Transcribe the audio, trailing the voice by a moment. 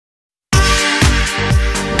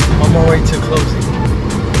on my way to closing.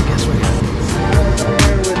 Guess what happens? I'm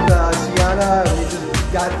here with Sienna. We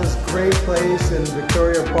just got this great place in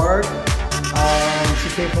Victoria Park. She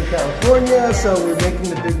came from California, so we're making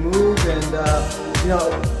the big move. And you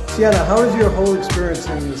know, Sienna, how was your whole experience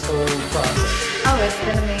in this whole process? Oh, it's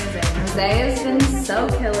been amazing. Jose has been so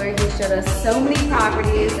killer. He showed us so many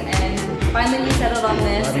properties, and finally we settled on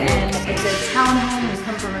this. And it's a townhome. We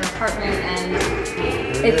come from an apartment, and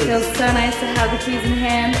it feels so nice to have the keys in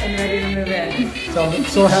hand and ready to move in. So I'm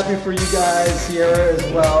so happy for you guys, Sierra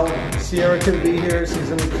as well. Sierra couldn't be here,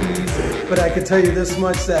 she's in the keys, but I can tell you this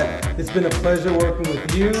much, that it's been a pleasure working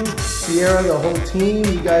with you, Sierra, the whole team.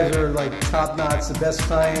 You guys are like top notch, the best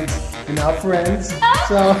clients, and now friends.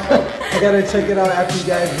 So I gotta check it out after you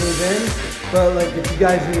guys move in. But like, if you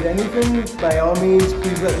guys need anything, by all means,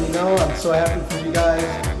 please let me know. I'm so happy for you guys.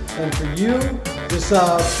 And for you, just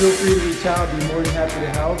feel free to reach out. I'll be more than happy to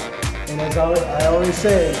help. And as I always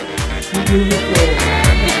say, keep moving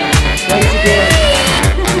forward.